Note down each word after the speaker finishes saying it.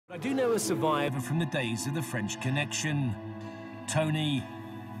I do know a survivor from the days of the French Connection, Tony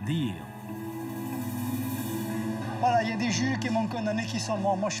the Eel. Voilà, il y a des juges qui m'ont condamné qui sont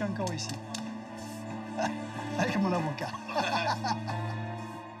morts. Moi, je suis encore ici. Avec mon avocat.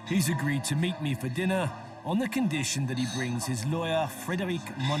 He's agreed to meet me for dinner on the condition that he brings his lawyer, Frédéric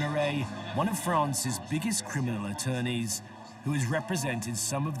Monneray, one of France's biggest criminal attorneys, who has represented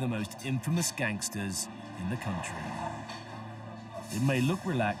some of the most infamous gangsters in the country. It may look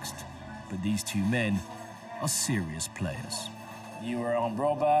relaxed, but these two men are serious players. You were an armed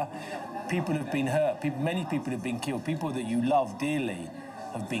robber, people have been hurt, many people have been killed, people that you love dearly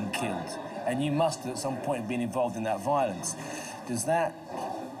have been killed, and you must at some point have been involved in that violence. Does that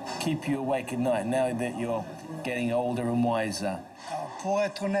keep you awake at night now that you're getting older and wiser? Pour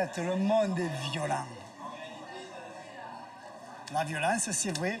être honnête, le monde est violent. La violence,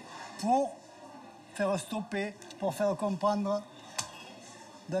 c'est vrai, pour faire stopper, pour faire comprendre,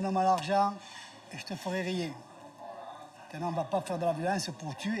 donne-moi l'argent et je te ferai rien. On ne va pas faire de la violence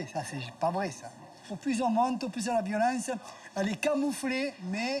pour tuer, ça c'est pas vrai ça. Au plus on monte, au plus la violence, elle est camouflée,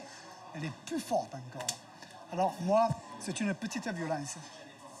 mais elle est plus forte encore. Alors moi, c'est une petite violence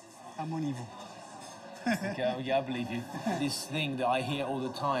à mon niveau. Okay, I believe you. This thing that I hear all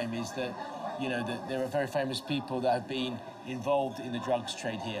the time is that, you know, that there are very famous people that have been involved in the drugs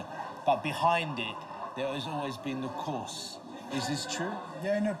trade here, but behind it, there has always been the course. Is this true? Il y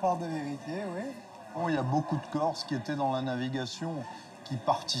a une part de vérité, oui. Bon, il y a beaucoup de Corses qui étaient dans la navigation, qui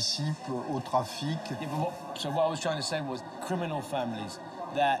participent au trafic. Yeah, so what I was trying to say was criminal families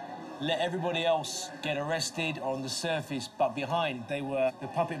that let everybody else get arrested on the surface, but behind they were the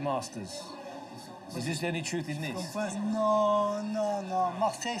puppet masters. Is there any truth in this? Non, non, non.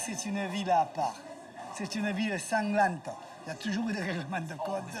 Marseille, c'est une ville à part. C'est une ville sanglante. Il y a toujours des règlements de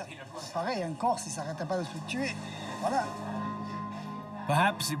code. C'est pareil, un Corse, il ne s'arrêtait pas de se tuer. Voilà.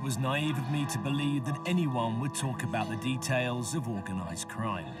 Perhaps it was naive of me to believe that anyone would talk about the details of organized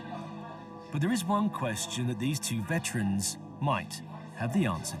crime. But there is one question that these two veterans might have the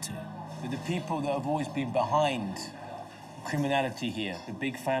answer to. The people that have always been behind criminality here, the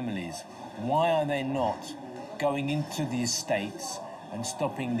big families, why are they not going into the estates and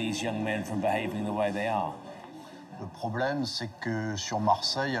stopping these young men from behaving the way they are? Le problème, c'est que sur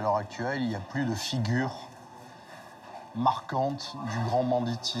Marseille, à l'heure actuelle, il n'y a plus de figure marquante du grand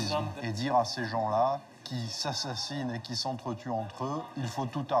banditisme. Et dire à ces gens-là qui s'assassinent et qui s'entretuent entre eux, il faut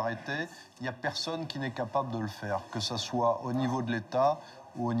tout arrêter, il n'y a personne qui n'est capable de le faire, que ce soit au niveau de l'État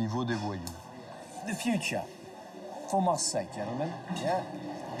ou au niveau des voyous. The future for Marseille, gentlemen, yeah,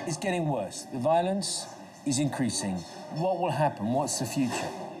 is getting worse. The violence is increasing. What will happen? What's the future?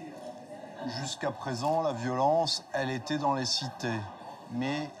 Jusqu'à présent, la violence, elle était dans les cités.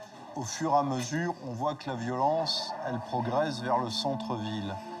 Mais au fur et à mesure, on voit que la violence, elle progresse vers le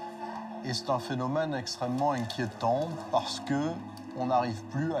centre-ville. Et c'est un phénomène extrêmement inquiétant parce qu'on n'arrive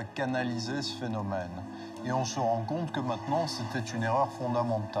plus à canaliser ce phénomène. Et on se rend compte que maintenant, c'était une erreur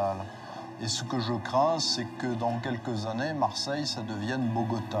fondamentale. Et ce que je crains, c'est que dans quelques années, Marseille, ça devienne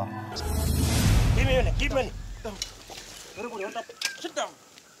Bogota. Give me money, give me money. Sit down.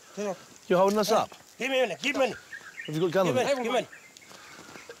 You're holding us up? Give me money, give me money. Have you got a gun on you? Give me money.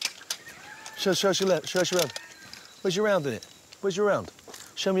 Show us your round. Where's your round in it? Where's your round?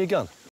 Show me your gun.